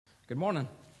Good morning.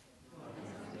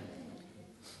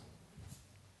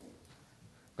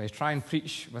 I was trying to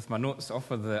preach with my notes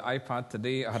off of the iPad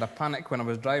today. I had a panic when I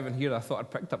was driving here. I thought I'd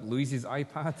picked up Louise's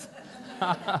iPad.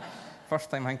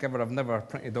 First time I think ever I've never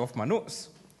printed off my notes.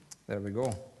 There we go.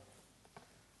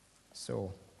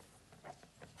 So,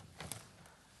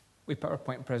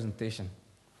 PowerPoint presentation.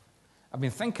 I've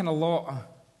been thinking a lot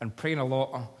and praying a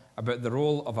lot about the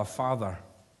role of a father.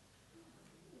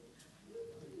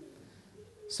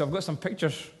 So I've got some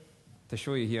pictures to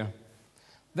show you here.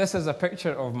 This is a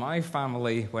picture of my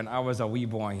family when I was a wee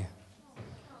boy.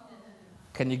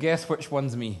 Can you guess which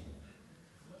one's me?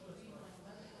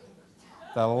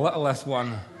 The littlest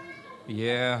one.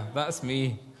 Yeah, that's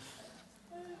me.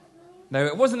 Now,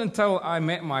 it wasn't until I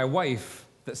met my wife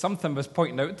that something was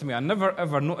pointing out to me. I never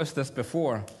ever noticed this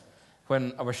before.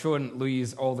 When I was showing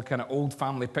Louise all the kind of old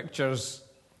family pictures,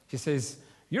 she says,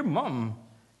 "Your mum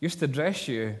used to dress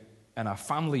you in a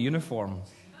family uniform."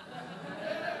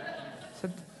 I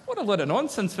said, "What a load of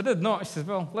nonsense, we did not." She says,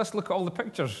 "Well, let's look at all the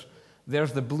pictures.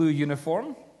 There's the blue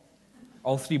uniform,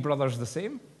 all three brothers the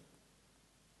same.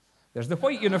 There's the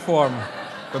white uniform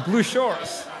with blue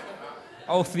shorts,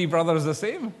 all three brothers the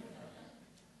same.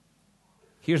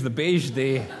 Here's the beige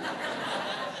day."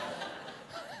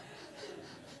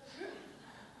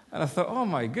 And I thought, oh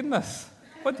my goodness,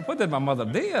 what did my mother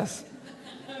do us?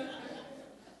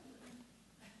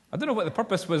 I don't know what the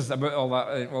purpose was about all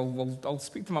that. I'll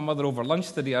speak to my mother over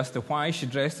lunch today as to why she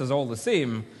dressed us all the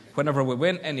same whenever we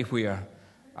went anywhere.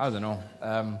 I don't know.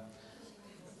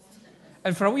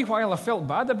 And for a wee while, I felt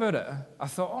bad about it. I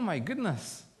thought, oh my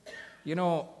goodness. You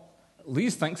know,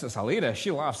 Louise thinks it's hilarious.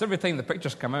 She laughs. Every time the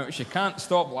pictures come out, she can't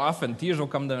stop laughing. Tears will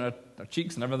come down her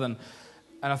cheeks and everything.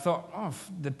 And I thought, oh,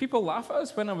 did people laugh at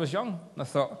us when I was young? And I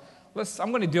thought,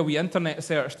 I'm going to do a wee internet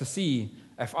search to see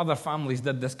if other families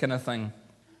did this kind of thing.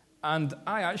 And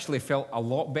I actually felt a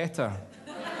lot better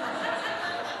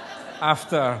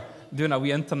after doing a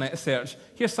wee internet search.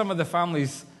 Here's some of the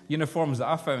families' uniforms that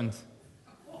I found.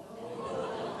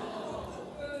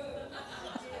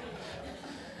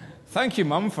 Thank you,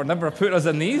 Mum, for never putting us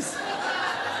in these.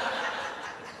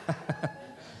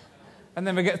 And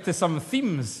then we get to some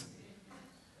themes.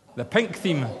 The pink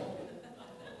theme.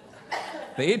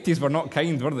 The 80s were not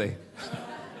kind, were they?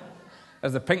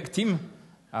 There's the pink team.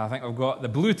 I think we've got the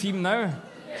blue team now.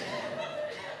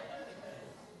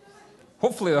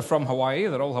 Hopefully they're from Hawaii.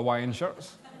 They're all Hawaiian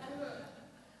shirts.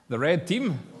 The red team.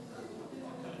 In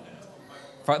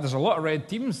fact, there's a lot of red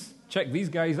teams. Check these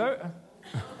guys out.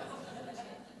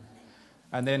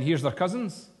 And then here's their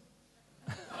cousins.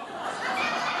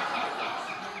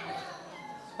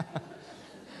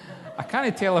 I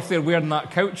can't tell if they're wearing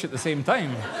that couch at the same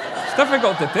time. It's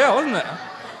difficult to tell, isn't it?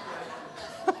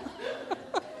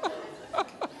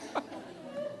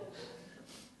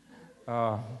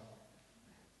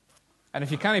 And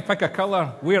if you can't pick a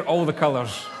colour, wear all the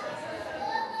colours.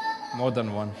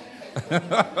 Modern one.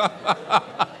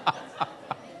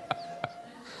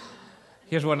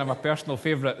 Here's one of my personal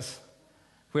favourites.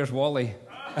 Where's Wally?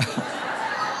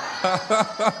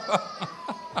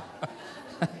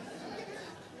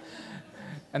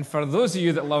 And for those of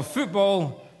you that love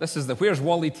football, this is the Where's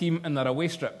Wally team in their away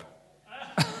strip.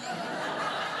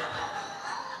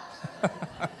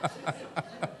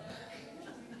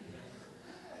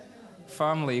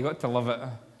 Family, you got to love it.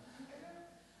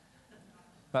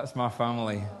 That's my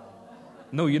family.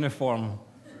 No uniform.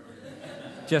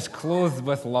 Just clothed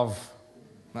with love.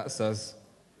 That's us.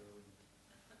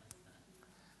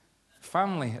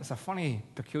 Family, it's a funny,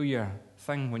 peculiar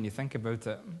thing when you think about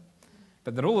it.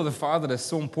 But the role of the father is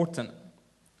so important.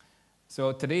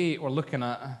 So today we're looking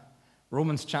at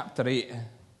Romans chapter 8,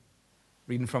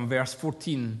 reading from verse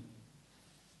 14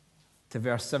 to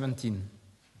verse 17.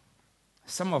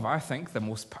 Some of, I think, the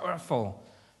most powerful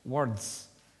words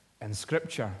in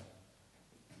Scripture.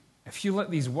 If you let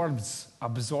these words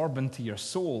absorb into your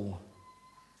soul,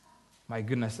 my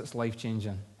goodness, it's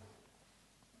life-changing.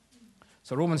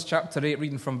 So Romans chapter 8,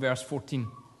 reading from verse 14.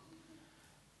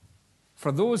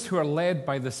 For those who are led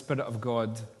by the Spirit of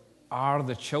God are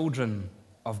the children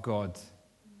of God.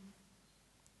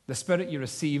 The Spirit you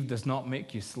received does not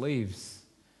make you slaves,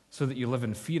 so that you live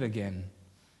in fear again.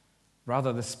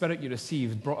 Rather, the Spirit you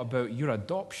received brought about your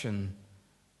adoption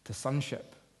to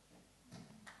sonship.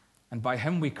 And by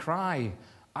him we cry,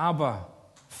 Abba,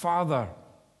 Father.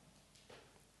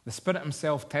 The Spirit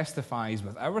himself testifies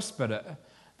with our spirit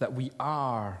that we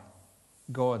are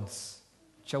God's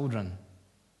children.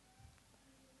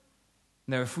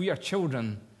 Now, if we are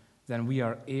children, then we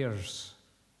are heirs.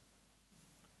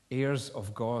 Heirs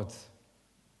of God.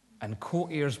 And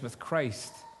co-heirs with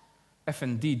Christ, if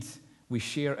indeed we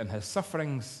share in his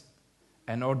sufferings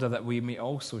in order that we may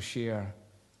also share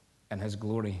in his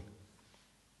glory.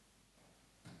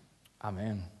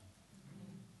 Amen.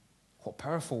 What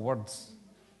powerful words.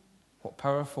 What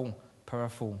powerful,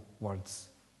 powerful words.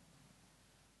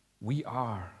 We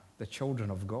are the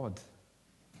children of God.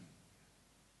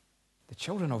 The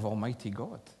children of Almighty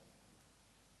God.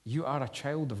 You are a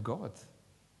child of God.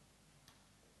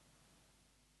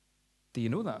 Do you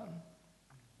know that?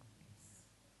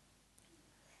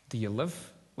 Do you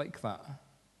live like that?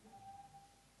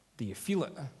 Do you feel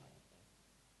it?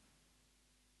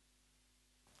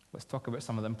 Let's talk about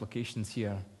some of the implications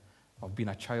here of being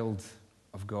a child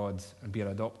of God and being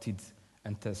adopted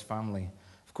into his family.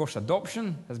 Of course,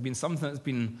 adoption has been something that's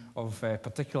been of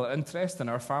particular interest in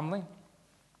our family.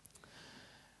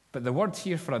 But the word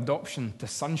here for adoption to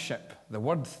sonship, the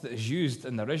word that is used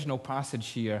in the original passage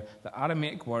here, the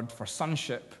Aramaic word for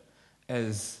sonship,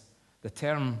 is the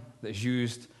term that is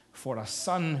used for a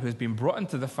son who has been brought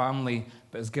into the family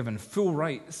but is given full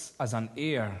rights as an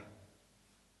heir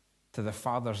to the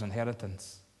father's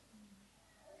inheritance.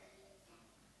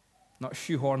 Not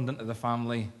shoehorned into the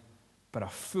family, but a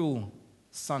full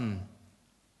son.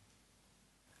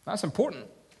 That's important.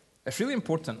 It's really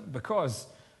important because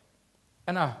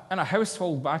in a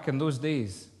household back in those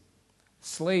days,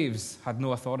 slaves had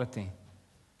no authority.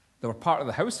 They were part of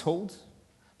the household.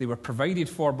 They were provided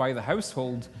for by the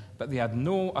household, but they had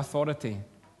no authority.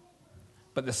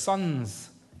 But the sons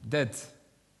did.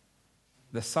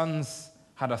 The sons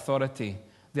had authority.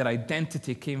 Their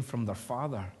identity came from their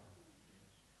father.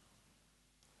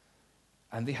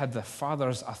 And they had the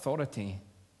father's authority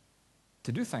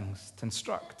to do things, to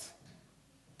instruct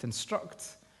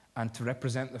and to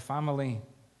represent the family,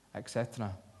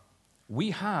 etc.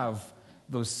 We have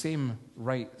those same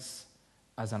rights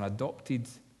as an adopted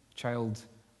child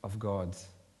of God.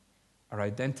 Our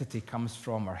identity comes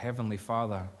from our Heavenly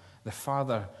Father, the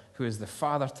Father who is the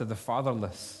father to the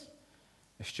fatherless.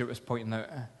 As Stuart was pointing out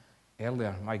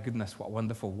earlier, my goodness, what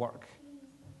wonderful work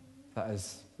that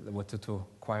is that the Watoto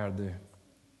Choir do.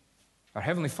 Our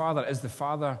Heavenly Father is the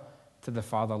father to the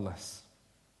fatherless.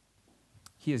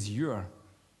 He is your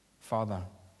Father.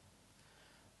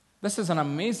 This is an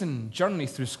amazing journey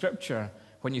through Scripture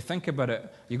when you think about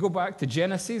it. You go back to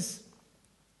Genesis,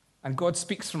 and God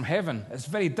speaks from heaven. It's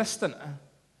very distant,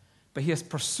 but he has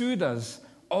pursued us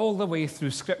all the way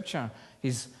through Scripture.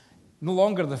 He's no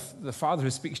longer the Father who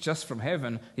speaks just from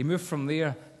heaven. He moved from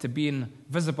there to being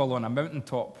visible on a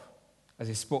mountaintop as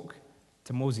he spoke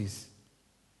to Moses.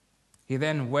 He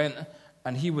then went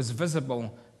and he was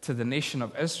visible to the nation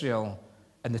of Israel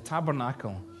in the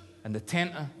tabernacle, in the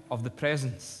tent of the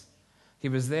presence. He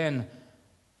was then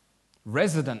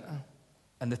resident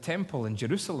in the temple in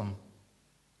Jerusalem,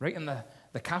 right in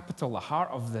the capital, the heart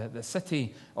of the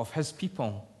city of his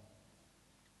people.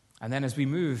 And then as we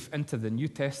move into the New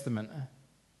Testament,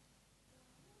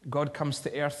 God comes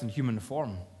to earth in human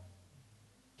form.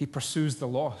 He pursues the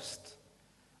lost.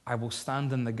 I will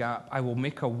stand in the gap. I will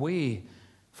make a way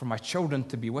for my children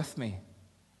to be with me.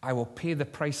 I will pay the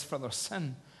price for their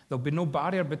sin. There'll be no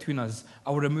barrier between us.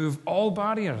 I will remove all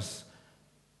barriers.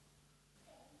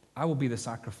 I will be the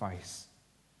sacrifice.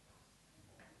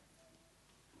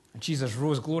 And Jesus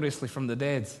rose gloriously from the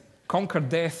dead, conquered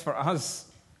death for us.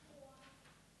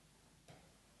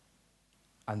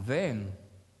 And then,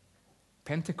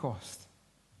 Pentecost.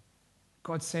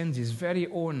 God sends his very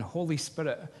own Holy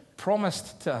Spirit,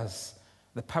 promised to us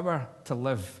the power to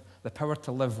live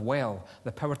well,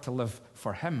 the power to live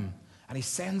for him. And he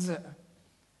sends it.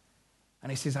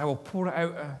 And he says, I will pour it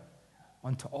out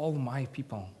onto all my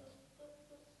people.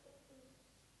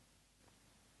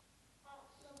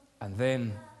 And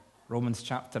then, Romans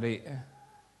chapter 8,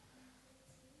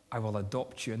 I will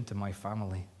adopt you into my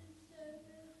family.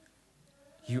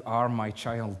 You are my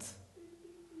child.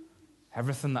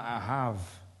 Everything that I have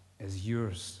is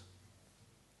yours.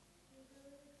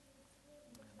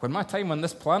 When my time on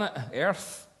this planet,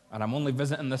 Earth, and I'm only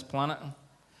visiting this planet,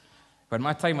 when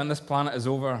my time on this planet is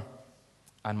over,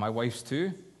 and my wife's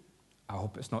too, I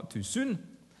hope it's not too soon,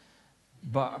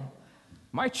 but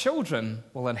my children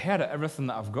will inherit everything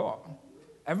that I've got.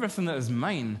 Everything that is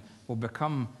mine will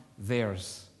become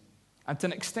theirs. And to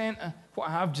an extent, what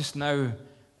I have just now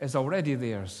is already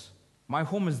theirs. My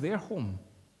home is their home.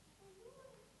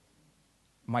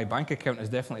 My bank account is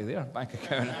definitely their bank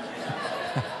account.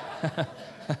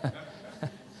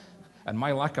 And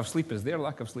my lack of sleep is their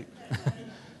lack of sleep.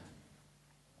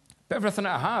 But everything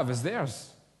I have is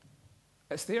theirs.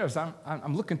 It's theirs.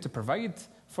 I'm looking to provide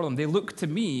for them. They look to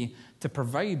me to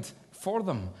provide for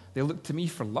them. They look to me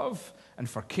for love and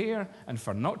for care and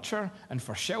for nurture and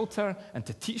for shelter and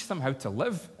to teach them how to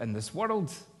live in this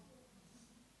world.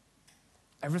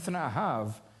 Everything I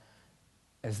have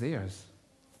is theirs.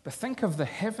 But think of the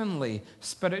heavenly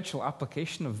spiritual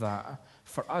application of that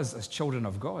for us as children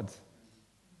of God.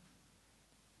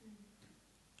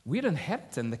 We're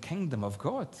inheriting the kingdom of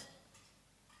God.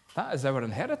 That is our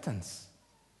inheritance.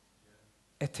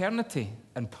 Eternity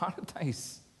in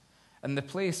paradise, in the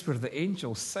place where the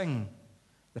angels sing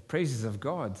the praises of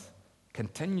God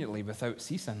continually without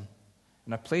ceasing,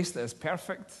 in a place that is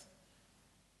perfect.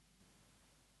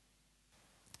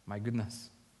 My goodness,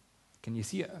 can you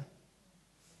see it?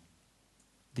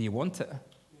 Do you want it?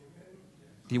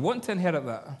 Do you want to inherit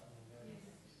that?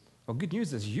 Well, good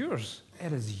news is yours.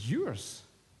 It is yours.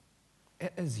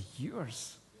 It is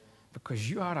yours because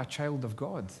you are a child of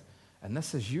God, and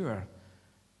this is your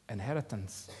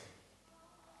inheritance.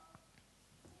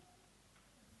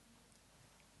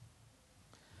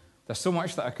 There's so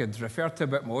much that I could refer to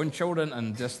about my own children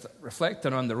and just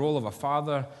reflecting on the role of a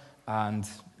father and,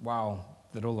 wow,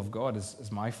 the role of God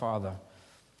as my father.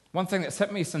 One thing that's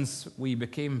hit me since we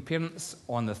became parents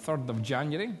on the 3rd of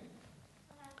January,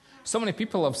 so many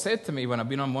people have said to me when I've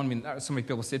been on one, so many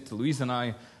people have said to Louise and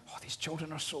I, oh, these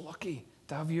children are so lucky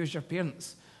to have you as your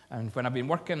parents. And when I've been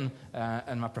working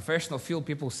in my professional field,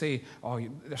 people say, oh,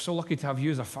 they're so lucky to have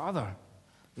you as a father.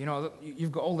 You know,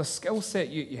 you've got all the skill set.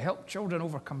 You help children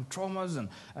overcome traumas,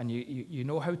 and you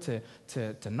know how to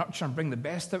nurture and bring the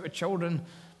best out of children.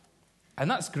 And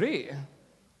that's great.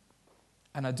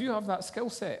 And I do have that skill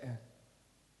set.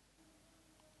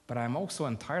 But I'm also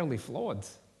entirely flawed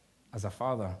as a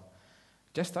father.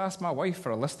 Just ask my wife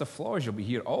for a list of flaws. You'll be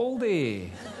here all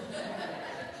day.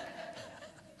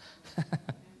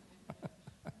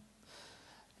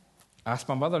 Ask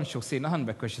my mother and she'll say nothing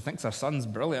because she thinks her son's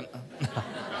brilliant.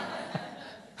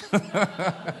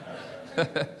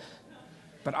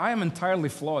 But I am entirely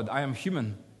flawed. I am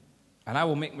human. And I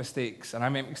will make mistakes. And I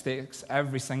make mistakes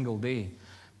every single day.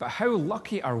 But how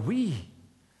lucky are we?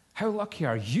 How lucky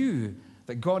are you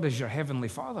that God is your heavenly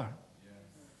Father?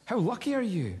 How lucky are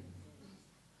you?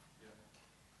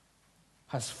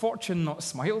 Has fortune not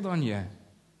smiled on you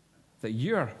that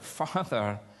your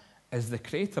Father is the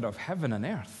creator of heaven and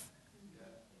earth?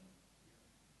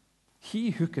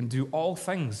 He who can do all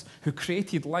things, who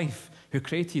created life, who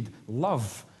created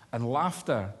love and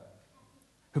laughter,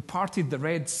 who parted the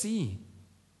Red Sea,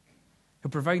 who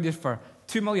provided for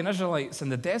 2 million Israelites in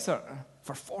the desert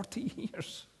for 40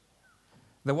 years.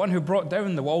 The one who brought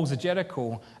down the walls of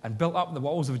Jericho and built up the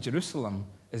walls of Jerusalem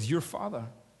is your Father.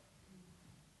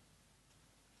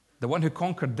 The one who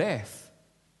conquered death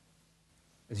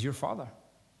is your Father.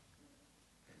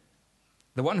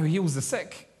 The one who heals the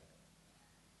sick,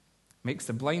 makes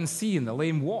the blind see and the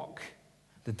lame walk,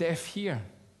 the deaf hear,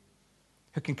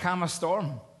 who can calm a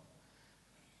storm.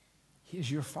 He is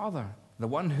your Father. The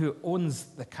one who owns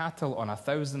the cattle on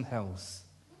 1,000 hills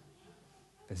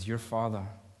is your Father,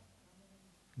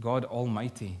 God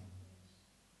Almighty.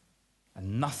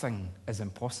 And nothing is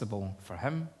impossible for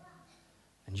him.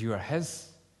 And you are his,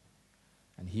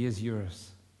 and he is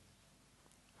yours.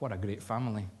 What a great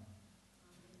family.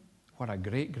 What a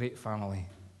great, great family.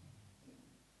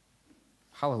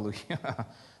 Hallelujah.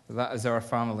 That is our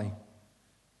family.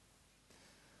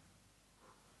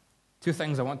 2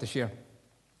 things I want to share.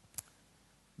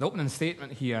 The opening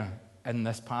statement here in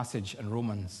this passage in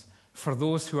Romans, for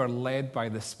those who are led by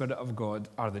the Spirit of God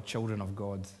are the children of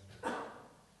God.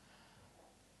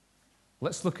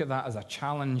 Let's look at that as a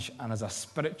challenge and as a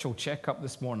spiritual checkup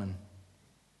this morning.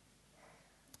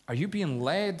 Are you being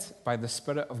led by the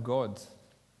Spirit of God?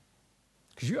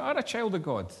 Because you are a child of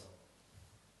God.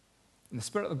 And the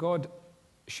Spirit of God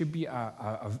should be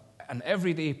an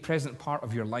everyday present part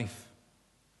of your life.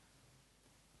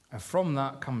 And from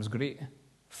that comes great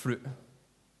fruit.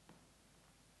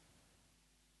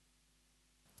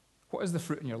 What is the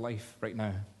fruit in your life right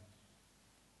now?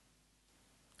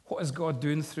 What is God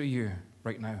doing through you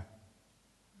right now?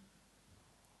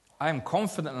 I am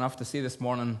confident enough to say this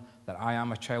morning that I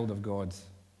am a child of God,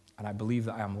 and I believe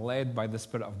that I am led by the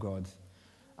Spirit of God.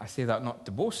 I say that not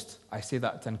to boast, I say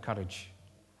that to encourage.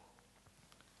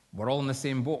 We're all in the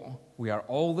same boat. We are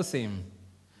all the same.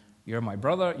 You're my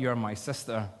brother, you're my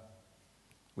sister.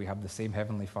 We have the same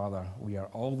Heavenly Father. We are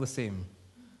all the same.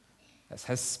 It's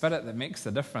His Spirit that makes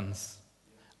the difference.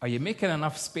 Are you making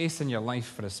enough space in your life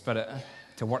for His Spirit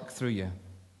to work through you?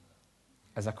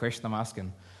 Is a question I'm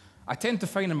asking. I tend to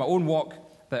find in my own walk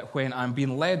that when I'm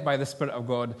being led by the Spirit of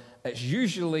God, it's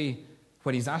usually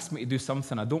when He's asked me to do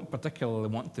something I don't particularly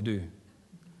want to do.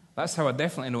 That's how I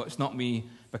definitely know it's not me,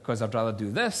 because I'd rather do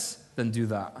this than do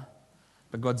that.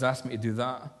 But God's asked me to do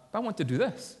that. But I want to do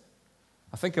this.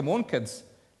 I think of my own kids.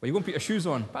 Well, you go and put your shoes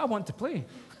on. But I want to play.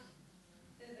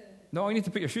 No, you need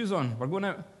to put your shoes on. We're going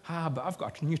out. But I've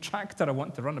got a new tractor I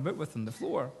want to run about with on the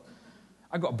floor.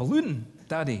 I got a balloon,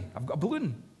 Daddy. I've got a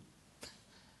balloon. You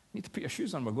need to put your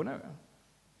shoes on. We're going out.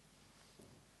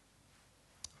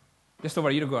 Just over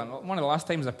a year ago, one of the last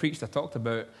times I preached, I talked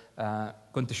about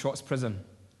going to Shotts Prison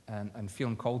and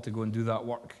feeling called to go and do that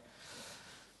work.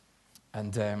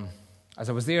 And as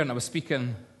I was there and I was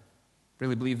speaking,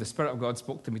 really believe the Spirit of God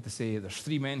spoke to me to say, there's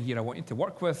 3 men here I want you to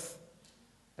work with.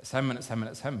 It's him and it's him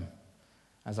and it's him.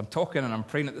 As I'm talking and I'm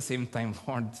praying at the same time,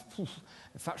 Lord,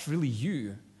 if that's really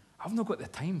you, I've not got the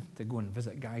time to go and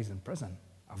visit guys in prison.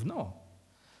 I've not.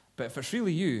 But if it's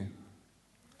really you,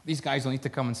 these guys will need to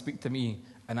come and speak to me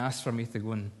and ask for me to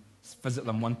go and visit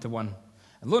them one-to-one.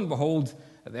 And lo and behold,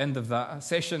 at the end of that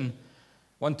session,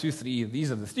 1, 2, 3,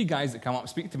 these are the 3 guys that come up and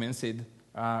speak to me and said,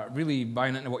 really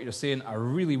buying into what you're saying, I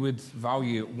really would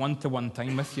value one-to-one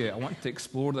time with you. I want to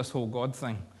explore this whole God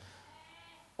thing.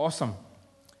 Awesome.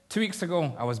 2 weeks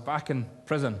ago, I was back in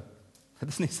prison. It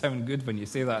doesn't sound good when you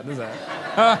say that, does it?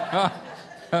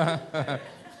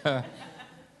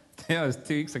 Yeah, it was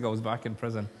 2 weeks ago, I was back in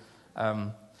prison.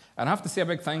 And I have to say a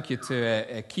big thank you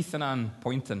to Keith and Ann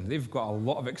Poynton. They've got a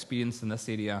lot of experience in this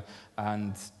area.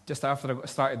 And just after I got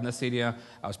started in this area,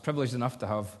 I was privileged enough to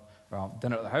have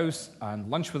dinner at the house and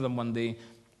lunch with them one day.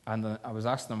 And I was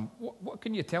asking them, what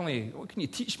can you tell me, what can you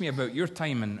teach me about your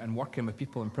time and working with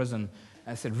people in prison?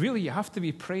 And I said, really, you have to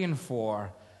be praying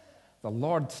for the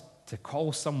Lord to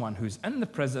call someone who's in the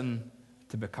prison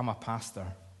to become a pastor.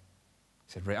 I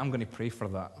said, right, I'm going to pray for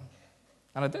that.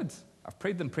 And I did. I've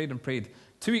prayed and prayed and prayed.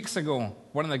 2 weeks ago,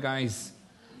 one of the guys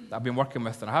that I've been working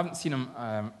with, and I haven't seen him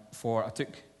I took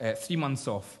 3 months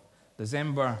off,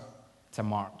 December to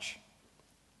March,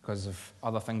 because of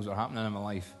other things that were happening in my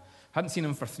life. Hadn't seen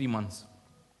him for 3 months.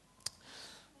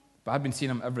 But I'd been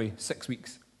seeing him every 6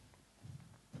 weeks.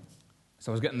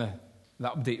 So I was getting the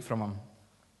update from him.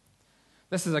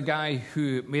 This is a guy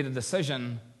who made a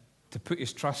decision to put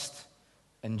his trust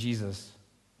in Jesus.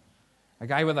 A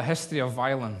guy with a history of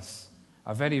violence,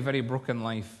 a very, very broken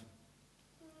life.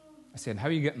 I said, how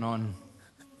are you getting on?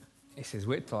 He says,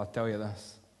 wait till I tell you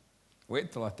this.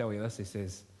 Wait till I tell you this, he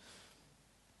says.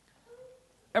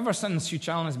 Ever since you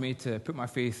challenged me to put my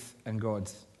faith in God,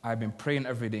 I've been praying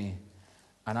every day,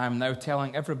 and I'm now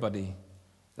telling everybody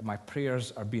that my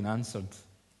prayers are being answered.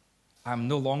 I'm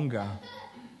no longer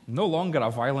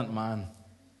a violent man.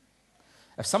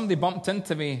 If somebody bumped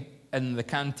into me in the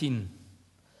canteen,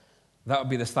 that would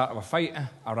be the start of a fight,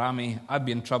 a rammy. I'd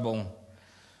be in trouble.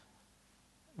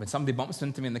 When somebody bumps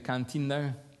into me in the canteen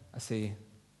now, I say,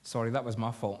 sorry, that was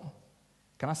my fault.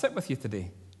 Can I sit with you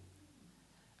today?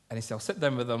 And he said, I'll sit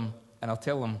down with them and I'll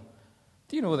tell them,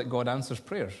 do you know that God answers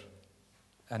prayers?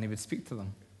 And he would speak to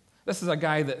them. This is a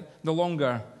guy that no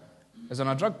longer is on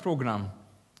a drug program.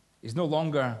 He's no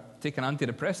longer taking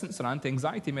antidepressants or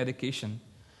anti-anxiety medication.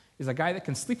 He's a guy that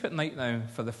can sleep at night now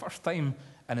for the first time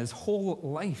in his whole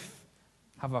life.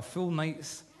 Have a full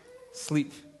night's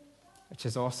sleep, which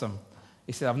is awesome.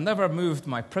 He said, I've never moved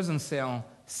my prison cell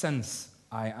since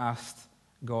I asked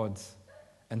God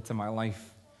into my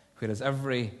life. Whereas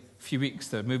every few weeks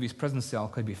to move his prison cell,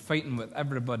 could be fighting with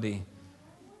everybody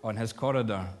on his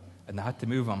corridor, and they had to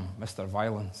move him, Mr.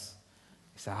 Violence.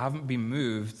 He said, I haven't been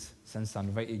moved since I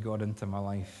invited God into my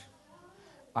life.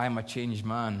 I am a changed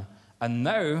man. And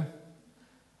now,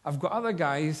 I've got other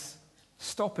guys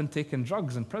stopping taking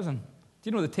drugs in prison. Do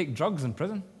you know they take drugs in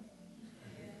prison?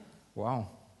 Wow.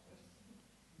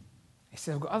 He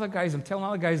said, I've got other guys, I'm telling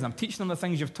other guys, and I'm teaching them the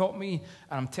things you've taught me,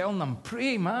 and I'm telling them,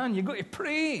 pray, man, you've got to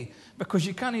pray, because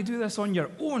you can't do this on your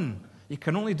own. You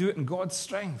can only do it in God's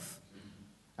strength.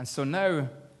 And so now,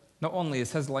 not only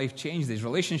has his life changed, his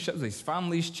relationships, his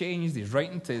family's changed, he's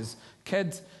writing to his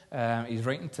kid, he's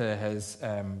writing to his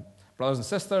brothers and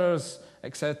sisters,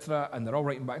 etc., and they're all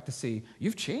writing back to say,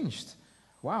 you've changed.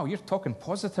 Wow, you're talking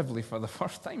positively for the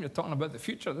first time. You're talking about the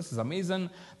future. This is amazing.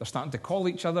 They're starting to call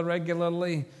each other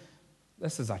regularly.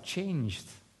 This is a changed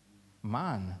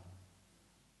man.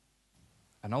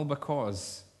 And all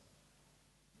because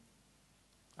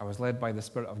I was led by the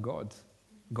Spirit of God.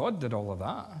 God did all of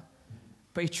that.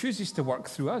 But he chooses to work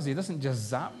through us. He doesn't just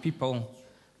zap people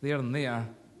there and there.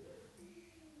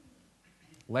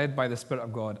 Led by the Spirit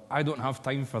of God. I don't have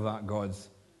time for that, God.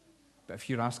 But if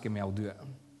you're asking me, I'll do it.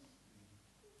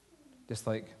 Just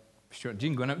like Stuart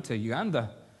Jean going out to Uganda.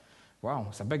 Wow,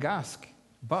 it's a big ask.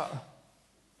 But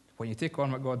when you take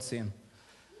on what God's saying.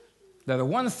 Now, the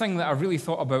one thing that I really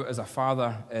thought about as a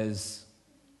father is,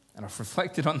 and I've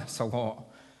reflected on this a lot,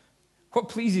 What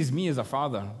pleases me as a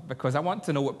father? Because I want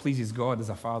to know what pleases God as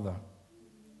a father.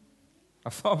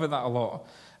 I've thought about that a lot.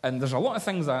 And there's a lot of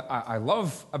things I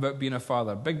love about being a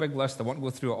father. Big list. I won't go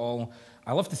through it all.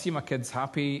 I love to see my kids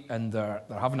happy and they're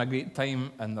having a great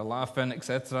time and they're laughing,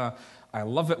 etc. I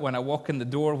love it when I walk in the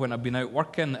door when I've been out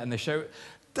working and they shout,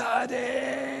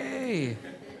 "Daddy!"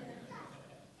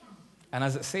 And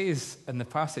as it says in the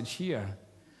passage here,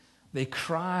 they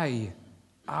cry,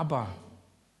 "Abba,"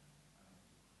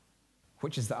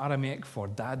 which is the Aramaic for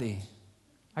daddy.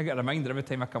 I get a reminder every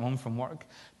time I come home from work,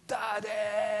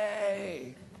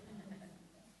 "Daddy!"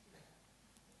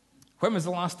 When was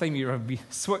the last time you were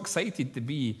so excited to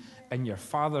be in your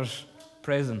father's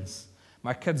presence?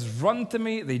 My kids run to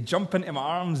me, they jump into my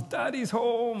arms, "Daddy's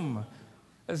home."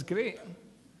 It's great.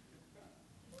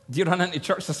 Do you run into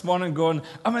church this morning going,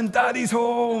 "I'm in Daddy's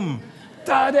home,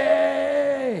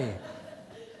 Daddy"?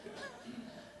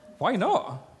 Why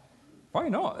not? Why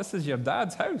not? This is your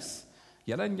dad's house.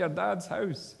 You're in your dad's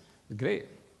house. It's great.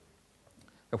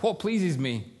 But what pleases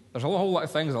me, there's a whole lot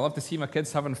of things. I love to see my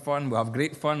kids having fun. We have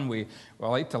great fun. We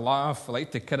like to laugh. We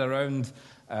like to kid around.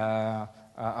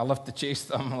 I love to chase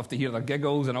them. I love to hear their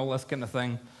giggles and all this kind of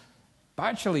thing. But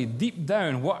actually, deep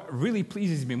down, what really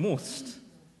pleases me most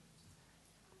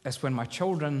is when my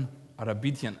children are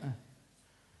obedient.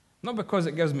 Not because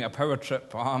it gives me a power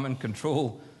trip, I'm in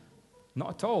control. Not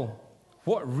at all.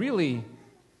 What really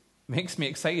makes me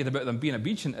excited about them being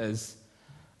obedient is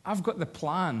I've got the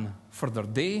plan for their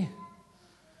day,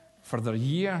 for their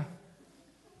year,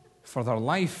 for their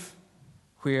life,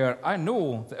 where I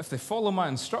know that if they follow my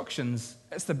instructions,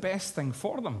 it's the best thing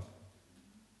for them.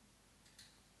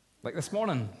 Like this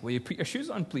morning, will you put your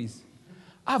shoes on, please?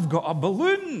 I've got a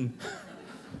balloon.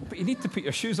 But you need to put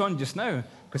your shoes on just now,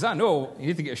 because I know you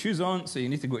need to get your shoes on, so you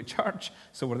need to go to church,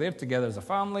 so we're there together as a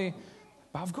family.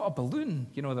 But I've got a balloon.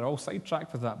 You know, they're all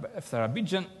sidetracked with that. But if they're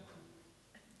obedient,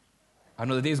 I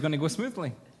know the day's going to go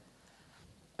smoothly.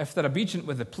 If they're obedient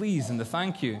with the please and the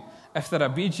thank you, if they're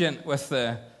obedient with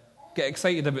the get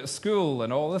excited about school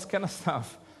and all this kind of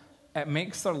stuff, it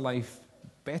makes their life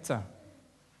better.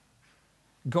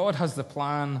 God has the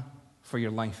plan for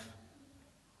your life.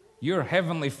 Your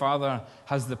heavenly Father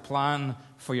has the plan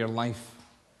for your life.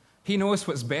 He knows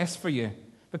what's best for you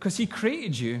because He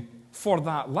created you for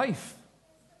that life,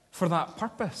 for that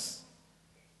purpose.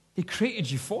 He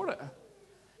created you for it.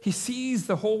 He sees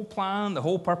the whole plan, the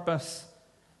whole purpose,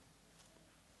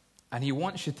 and He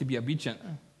wants you to be obedient.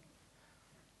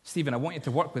 Stephen, I want you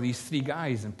to work with these 3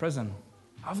 guys in prison.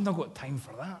 I've not got time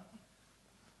for that.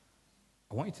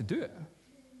 I want you to do it.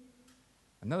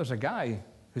 And now there's a guy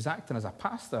who's acting as a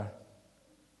pastor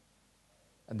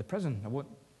in the prison. I won't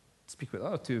speak about the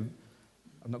other 2.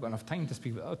 I've not got enough time to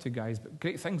speak about the other 2 guys, but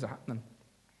great things are happening.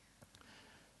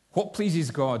 What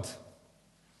pleases God?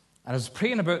 And I was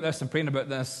praying about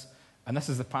this, and this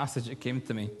is the passage that came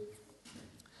to me.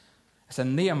 It's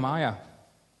in Nehemiah.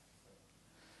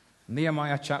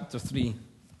 Nehemiah chapter 3.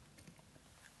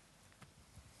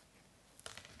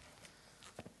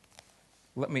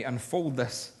 Let me unfold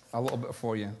this a little bit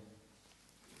for you.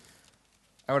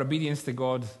 Our obedience to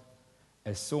God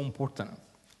is so important.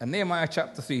 In Nehemiah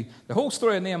chapter 3, the whole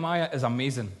story of Nehemiah is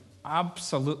amazing.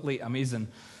 Absolutely amazing.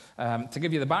 To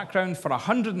give you the background, for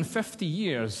 150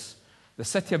 years, the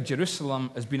city of Jerusalem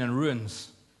has been in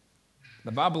ruins.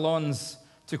 The Babylons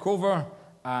took over,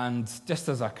 and just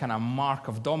as a kind of mark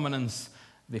of dominance,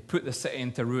 they put the city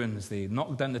into ruins. They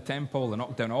knocked down the temple, they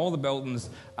knocked down all the buildings,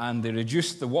 and they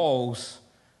reduced the walls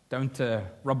down to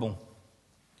rubble,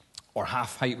 or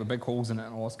half height with big holes in it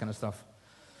and all this kind of stuff.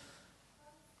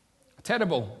 A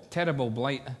terrible, terrible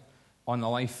blight on the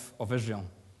life of Israel.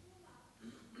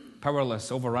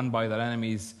 Powerless, overrun by their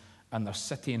enemies, and their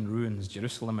city in ruins,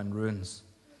 Jerusalem in ruins.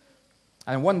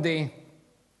 And one day,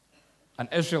 an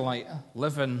Israelite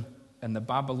living in the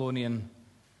Babylonian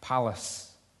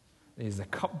palace is the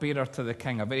cupbearer to the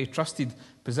king, a very trusted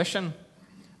position.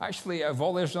 Actually, out of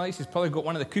all the Israelites, he's probably got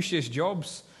one of the cushiest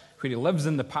jobs, where he lives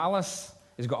in the palace.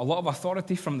 He's got a lot of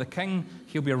authority from the king.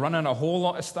 He'll be running a whole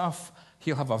lot of stuff.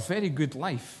 He'll have a very good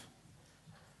life.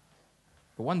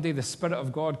 But one day the Spirit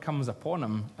of God comes upon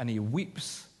him and he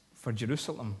weeps for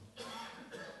Jerusalem.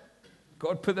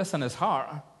 God put this in his heart,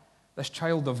 this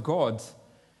child of God.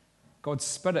 God's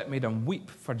Spirit made him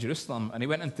weep for Jerusalem. And he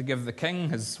went in to give the king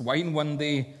his wine one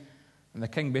day, and the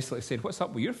king basically said, "What's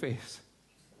up with your face?"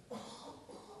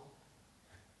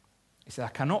 He said, "I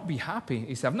cannot be happy."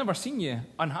 He said, "I've never seen you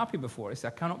unhappy before." He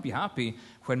said, "I cannot be happy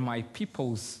when my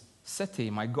people's city,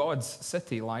 my God's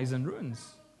city, lies in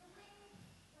ruins."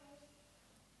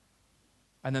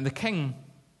 And then the king,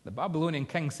 the Babylonian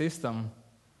king, says to him,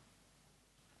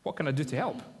 "What can I do to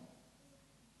help?"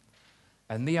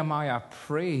 And Nehemiah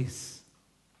prays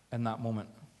in that moment,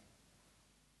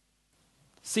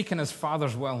 seeking his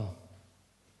father's will.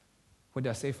 What did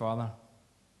I say, Father?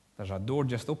 There's a door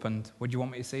just opened. What do you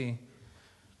want me to say? And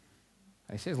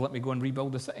he says, let me go and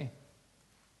rebuild the city.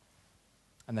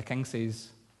 And the king says,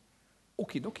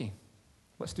 okie dokie,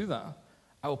 let's do that.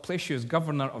 I will place you as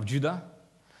governor of Judah.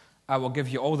 I will give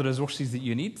you all the resources that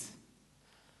you need.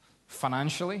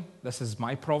 Financially, this is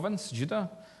my province,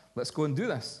 Judah. Let's go and do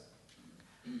this.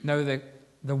 Now,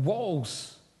 the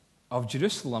walls of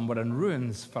Jerusalem were in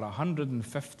ruins for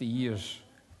 150 years.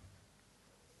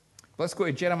 Let's go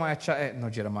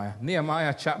to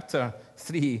Nehemiah chapter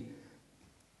 3,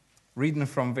 reading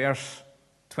from verse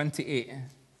 28.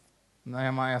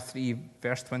 Nehemiah 3,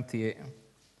 verse 28.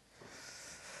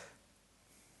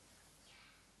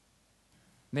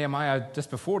 Nehemiah, just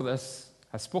before this,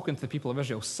 had spoken to the people of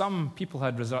Israel. Some people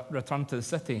had returned to the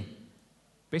city,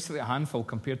 basically a handful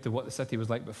compared to what the city was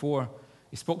like before.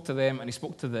 He spoke to them, and he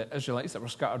spoke to the Israelites that were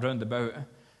scattered round about,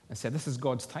 and said, this is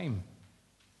God's time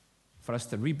for us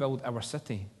to rebuild our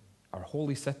city, our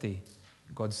holy city.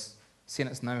 God's saying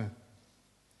it's now.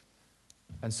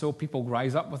 And so people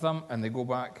rise up with them, and they go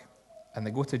back, and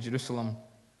they go to Jerusalem.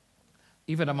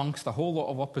 Even amongst a whole lot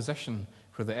of opposition,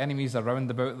 where the enemies are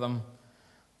round about them,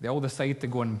 they all decide to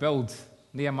go and build.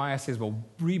 Nehemiah says, we'll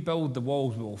rebuild the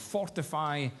walls, we will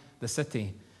fortify the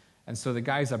city. And so the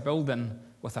guys are building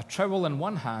with a trowel in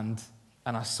one hand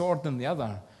and a sword in the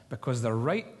other, because they're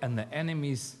right in the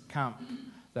enemy's camp.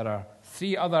 There are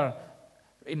 3 other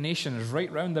nations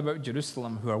right round about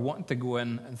Jerusalem who are wanting to go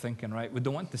in and thinking, right, we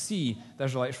don't want to see the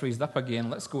Israelites raised up again.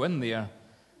 Let's go in there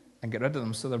and get rid of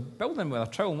them. So they're building with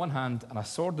a trowel in one hand and a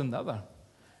sword in the other.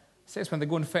 It says when they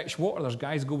go and fetch water, there's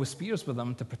guys go with spears with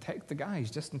them to protect the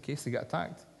guys, just in case they get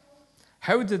attacked.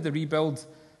 How did they rebuild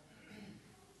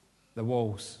the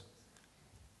walls?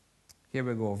 Here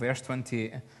we go, verse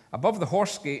 28. Above the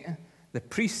horse gate, the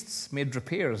priests made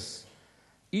repairs,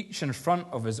 each in front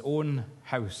of his own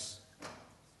house.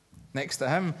 Next to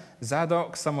him,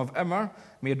 Zadok, son of Immer,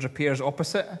 made repairs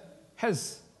opposite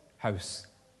his house.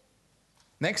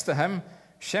 Next to him,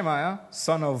 Shemaiah,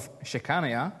 son of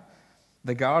Shechaniah,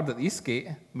 the guard at the east gate,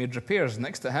 made repairs.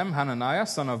 Next to him, Hananiah,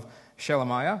 son of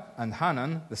Shelemiah, and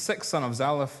Hanan, the 6th son of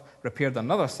Zalaph, repaired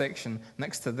another section.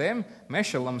 Next to them,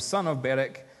 Meshullam, son of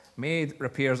Berek, made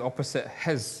repairs opposite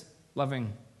his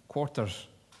living quarters.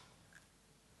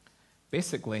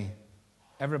 Basically,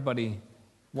 everybody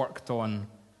worked on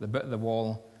the bit of the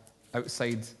wall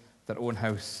outside their own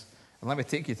house. And let me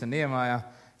take you to Nehemiah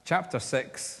chapter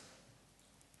 6,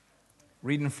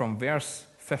 reading from verse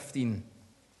 15.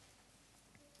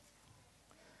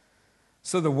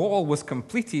 So the wall was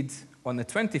completed on the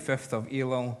 25th of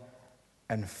Elul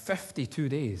in 52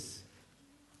 days.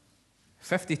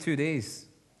 52 days.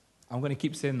 I'm going to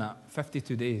keep saying that.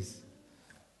 52 days.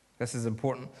 This is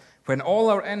important. When all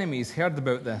our enemies heard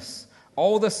about this,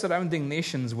 all the surrounding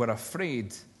nations were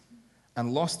afraid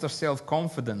and lost their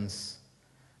self-confidence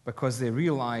because they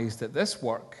realized that this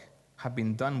work had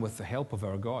been done with the help of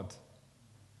our God.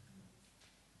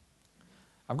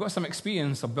 I've got some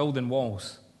experience of building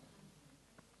walls.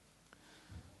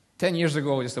 10 years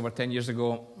ago, just over 10 years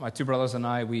ago, my 2 brothers and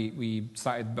I, we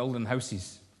started building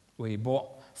houses. We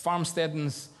bought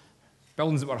farmsteadings,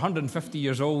 buildings that were 150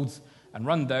 years old and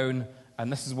run down,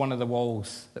 and this is one of the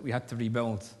walls that we had to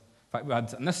rebuild. In fact, we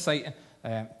had on this site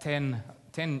 10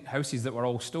 houses that were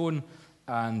all stone,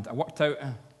 and I worked out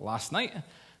last night,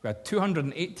 we had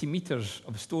 280 meters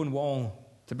of stone wall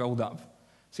to build up.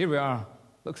 So here we are.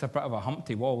 Looks a bit of a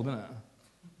Humpty wall, doesn't it?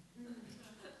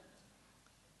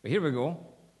 But here we go.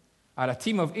 I had a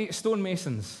team of 8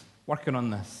 stonemasons working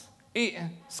on this. 8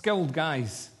 skilled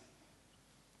guys.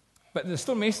 But the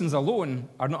stonemasons alone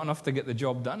are not enough to get the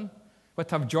job done. We had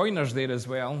to have joiners there as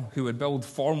well, who would build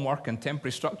formwork and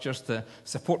temporary structures to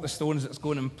support the stones that's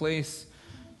going in place.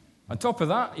 On top of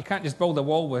that, you can't just build a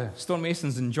wall with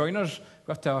stonemasons and joiners.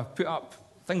 We have to put up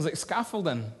things like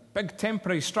scaffolding, big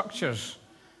temporary structures,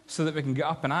 so that we can get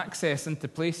up and access into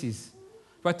places.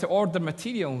 We had to order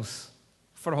materials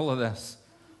for all of this.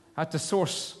 I had to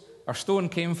source, our stone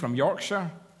came from Yorkshire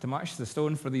to match the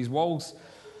stone for these walls.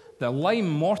 The lime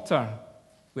mortar,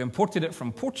 we imported it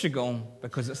from Portugal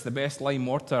because it's the best lime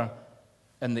mortar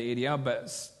in the area, but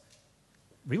it's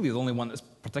really the only one that's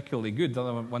particularly good. The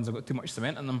other ones have got too much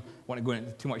cement in them. I want to go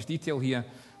into too much detail here.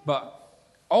 But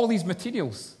all these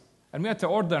materials, and we had to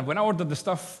order, when I ordered the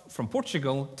stuff from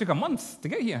Portugal, it took a month to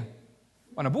get here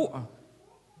on a boat.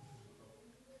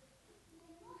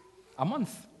 A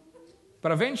month.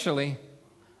 But eventually,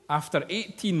 after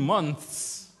 18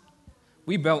 months,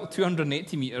 we built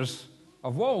 280 meters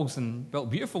of walls and built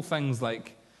beautiful things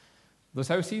like those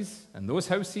houses and those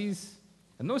houses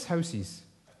and those houses.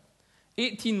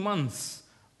 18 months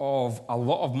of a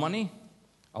lot of money,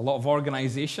 a lot of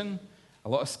organization, a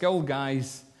lot of skilled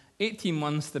guys, 18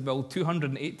 months to build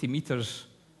 280 meters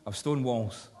of stone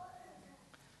walls.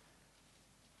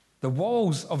 The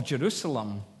walls of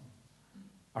Jerusalem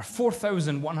are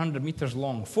 4,100 meters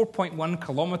long, 4.1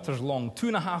 kilometers long,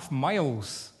 2.5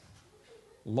 miles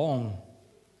long.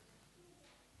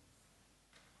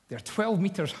 They're 12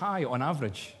 meters high on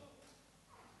average,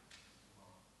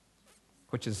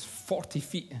 which is 40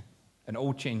 feet in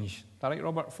old change. Is that right,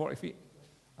 Robert? 40 feet?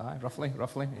 Aye, roughly,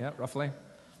 yeah, roughly.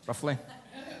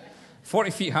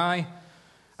 40 feet high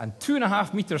and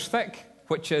 2.5 meters thick,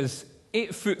 which is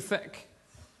 8 foot thick.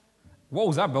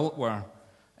 Walls I built were,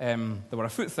 they were a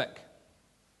foot thick,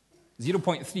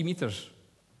 0.3 meters.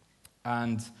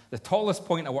 And the tallest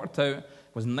point I worked out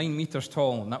was 9 meters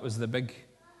tall, and that was the big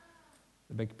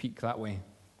peak that way.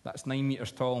 That's 9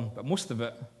 meters tall, but most of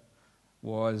it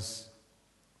was,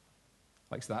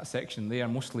 like that section there,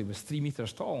 mostly was 3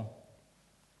 meters tall.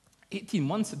 18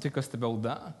 months it took us to build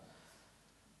that,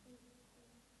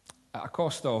 at a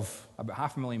cost of about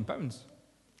 £500,000.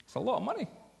 It's a lot of money.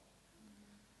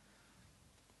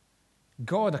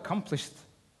 God accomplished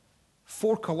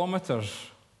 4 kilometers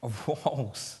of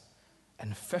walls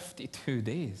in 52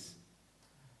 days.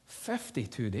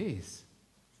 52 days.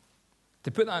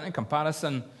 To put that in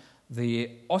comparison,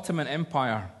 the Ottoman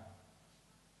Empire,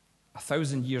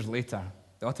 1,000 years later,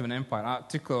 the Ottoman Empire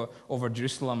took over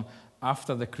Jerusalem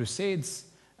after the Crusades,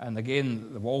 and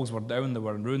again, the walls were down, they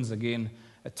were in ruins again.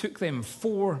 It took them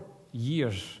 4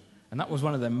 years, and that was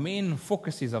one of the main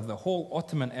focuses of the whole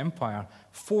Ottoman Empire,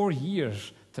 4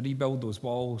 years to rebuild those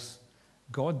walls.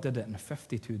 God did it in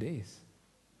 52 days.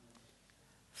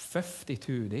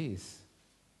 52 days.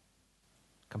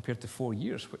 Compared to 4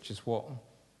 years, which is what?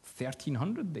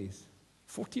 1,300 days,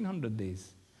 1,400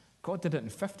 days. God did it in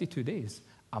 52 days.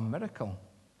 A miracle.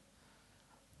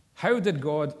 How did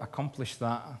God accomplish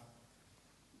that?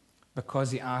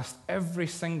 Because he asked every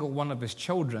single one of his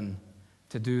children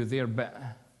to do their bit.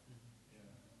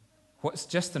 What's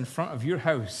just in front of your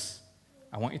house,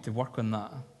 I want you to work on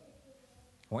that.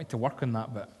 I want you to work on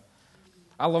that bit.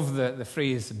 I love the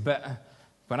phrase bit.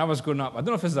 When I was growing up, I don't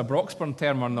know if this is a Broxburn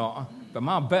term or not, but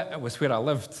my bit was where I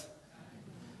lived.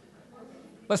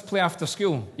 Let's play after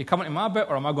school. You coming to my bit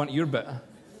or am I going to your bit?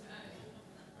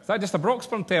 Is that just a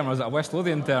Broxburn term or is it a West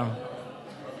Lothian term?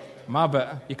 My bit.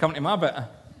 You coming to my bit?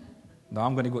 No,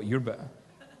 I'm going to go to your bit.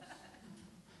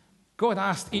 God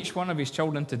asked each one of his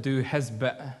children to do his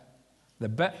bit. The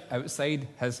bit outside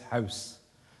his house.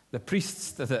 The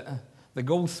priests did it. The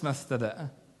goldsmiths did it.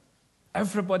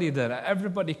 Everybody did it.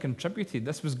 Everybody contributed.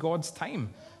 This was God's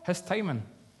time, his timing.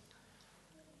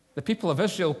 The people of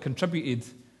Israel contributed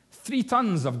 3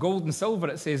 tons of gold and silver,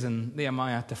 it says in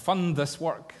Nehemiah, to fund this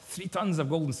work. 3 tons of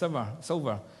gold and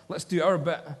silver. Let's do our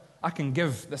bit. I can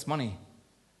give this money.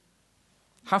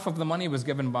 Half of the money was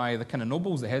given by the kind of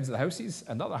nobles, the heads of the houses,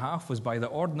 and the other half was by the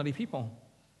ordinary people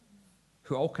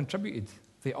who all contributed.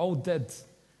 They all did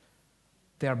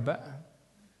their bit.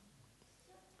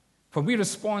 When we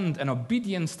respond in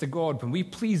obedience to God, when we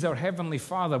please our Heavenly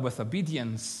Father with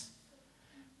obedience,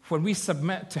 when we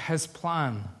submit to his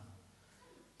plan,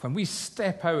 when we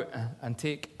step out and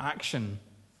take action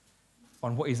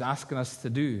on what he's asking us to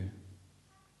do,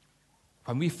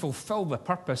 when we fulfill the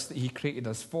purpose that he created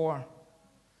us for,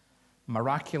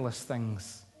 miraculous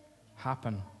things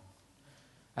happen.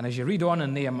 And as you read on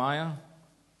in Nehemiah,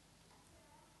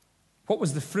 what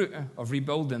was the fruit of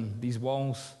rebuilding these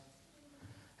walls?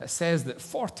 It says that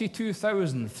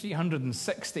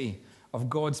 42,360 of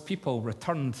God's people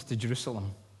returned to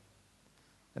Jerusalem.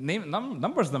 It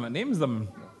numbers them, it names them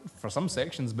for some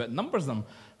sections, but it numbers them.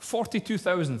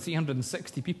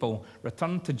 42,360 people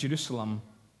returned to Jerusalem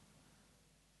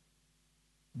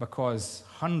because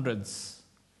hundreds,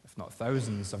 if not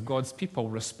thousands, of God's people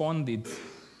responded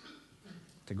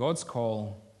to God's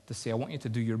call to say, I want you to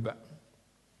do your bit.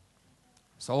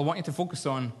 So I want you to focus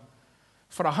on.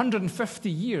 For 150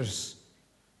 years,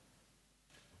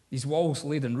 these walls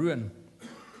laid in ruin.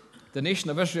 The nation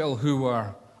of Israel, who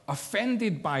were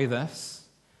offended by this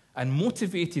and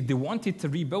motivated, they wanted to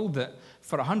rebuild it.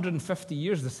 For 150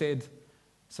 years, they said,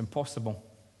 it's impossible.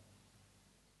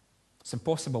 It's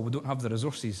impossible. We don't have the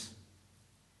resources.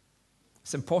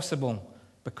 It's impossible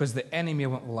because the enemy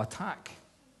will attack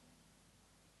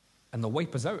and they'll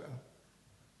wipe us out.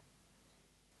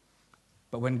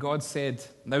 But when God said,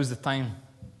 now's the time,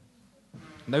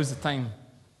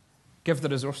 give the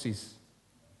resources.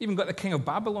 Even got the king of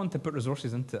Babylon to put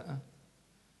resources into it.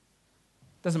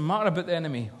 Doesn't matter about the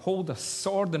enemy. Hold a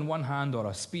sword in one hand or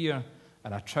a spear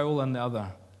and a trowel in the other,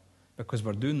 because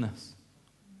we're doing this.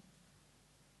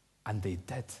 And they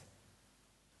did.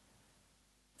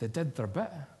 They did their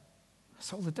bit.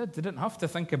 That's all they did. They didn't have to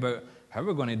think about how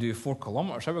we're going to do 4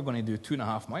 kilometers, how we're going to do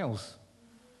 2.5 miles.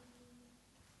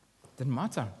 Didn't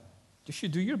matter. Just you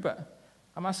do your bit.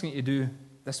 I'm asking you to do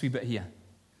this wee bit here.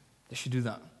 Just you do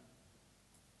that.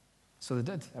 So they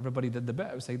did. Everybody did the bit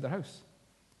outside their house.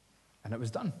 And it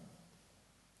was done.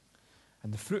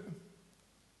 And the fruit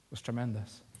was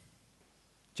tremendous.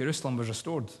 Jerusalem was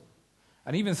restored.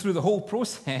 And even through the whole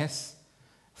process,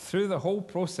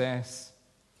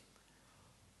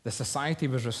 the society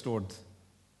was restored.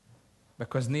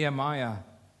 Because Nehemiah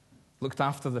looked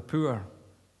after the poor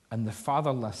and the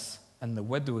fatherless and the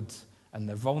widowed and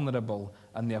the vulnerable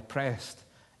and the oppressed.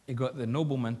 He got the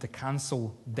noblemen to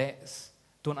cancel debts.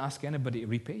 Don't ask anybody to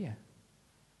repay you.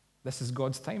 This is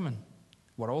God's timing.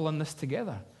 We're all in this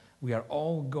together. We are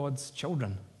all God's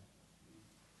children.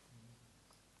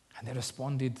 And they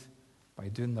responded by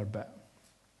doing their bit.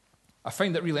 I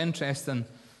find it really interesting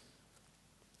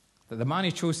that the man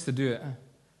who chose to do it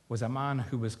was a man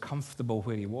who was comfortable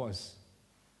where he was,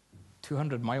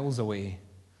 200 miles away,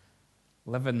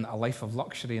 living a life of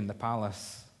luxury in the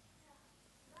palace,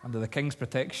 under the king's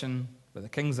protection, with the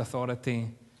king's authority,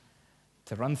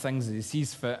 to run things as he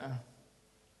sees fit.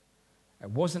 It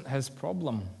wasn't his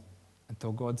problem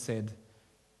until God said,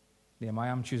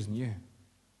 Nehemiah, I'm choosing you.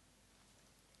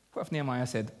 What if Nehemiah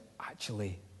said,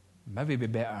 actually, maybe it'd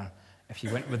be better if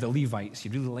you went with the Levites.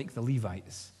 You really like the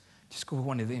Levites. Just go with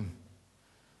one of them.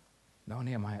 No,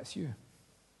 Nehemiah, it's you.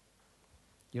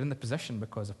 You're in the position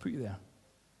because I put you there.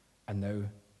 And now I'm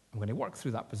going to work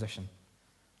through that position.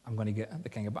 I'm going to get the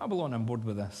king of Babylon on board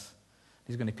with this.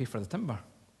 He's going to pay for the timber.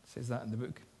 It says that in the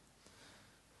book.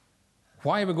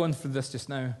 Why are we going through this just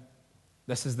now?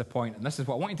 This is the point, and this is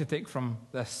what I want you to take from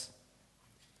this.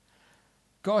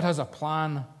 God has a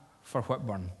plan for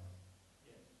Whitburn.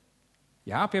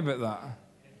 You happy about that?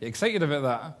 You excited about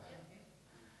that?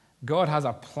 God has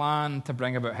a plan to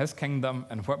bring about his kingdom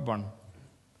in Whitburn.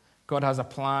 God has a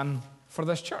plan for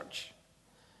this church.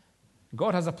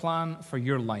 God has a plan for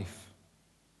your life.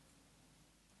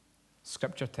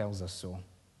 Scripture tells us so.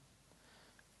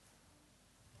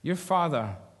 Your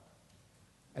Father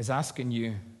is asking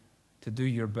you to do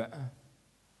your bit,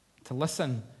 to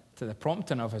listen to the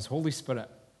prompting of his Holy Spirit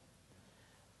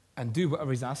and do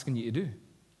whatever he's asking you to do.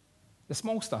 The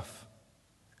small stuff,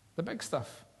 the big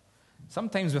stuff.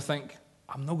 Sometimes we think,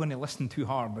 I'm not going to listen too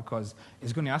hard because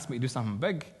he's going to ask me to do something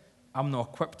big. I'm not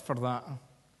equipped for that.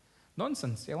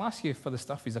 Nonsense. He'll ask you for the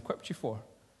stuff he's equipped you for,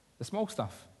 the small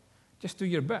stuff. Just do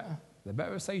your bit, the bit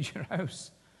outside your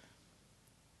house.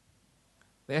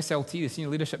 The SLT, the senior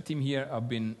leadership team here, have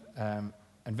been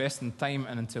investing time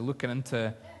into looking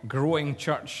into growing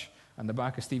church on the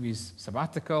back of Stevie's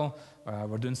sabbatical.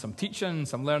 We're doing some teaching,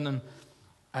 some learning,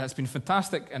 and it's been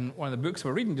fantastic. And one of the books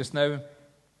we're reading just now,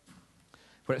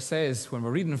 where it says, when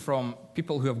we're reading from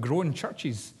people who have grown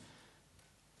churches,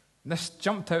 this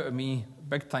jumped out at me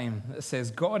big time. It says,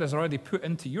 God has already put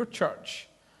into your church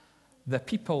the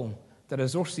people, the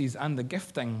resources, and the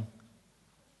gifting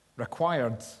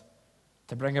required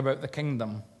to bring about the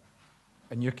kingdom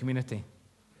in your community.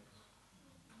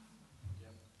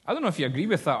 I don't know if you agree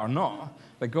with that or not,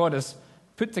 that God has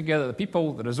put together the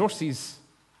people, the resources,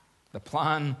 the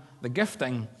plan, the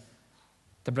gifting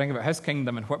to bring about his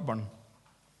kingdom in Whitburn.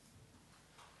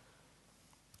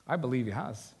 I believe he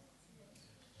has.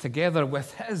 Together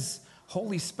with his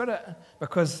Holy Spirit,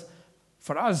 because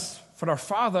for us, for our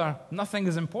Father, nothing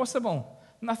is impossible.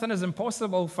 Nothing is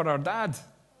impossible for our dad.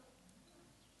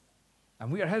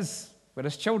 And we are his. We're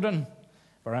his children.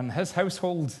 We're in his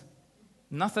household.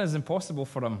 Nothing is impossible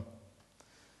for him.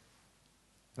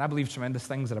 And I believe tremendous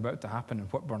things are about to happen in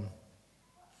Whitburn.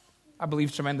 I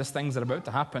believe tremendous things are about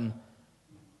to happen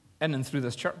in and through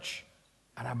this church.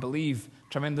 And I believe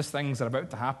tremendous things are about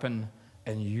to happen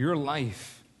in your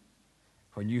life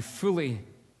when you fully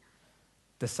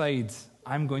decide,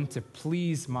 I'm going to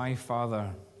please my Father.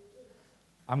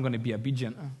 I'm going to be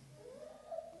obedient.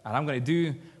 And I'm going to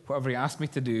do whatever he asked me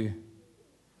to do,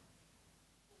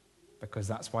 because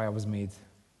that's why I was made.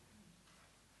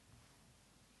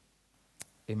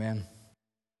 Amen.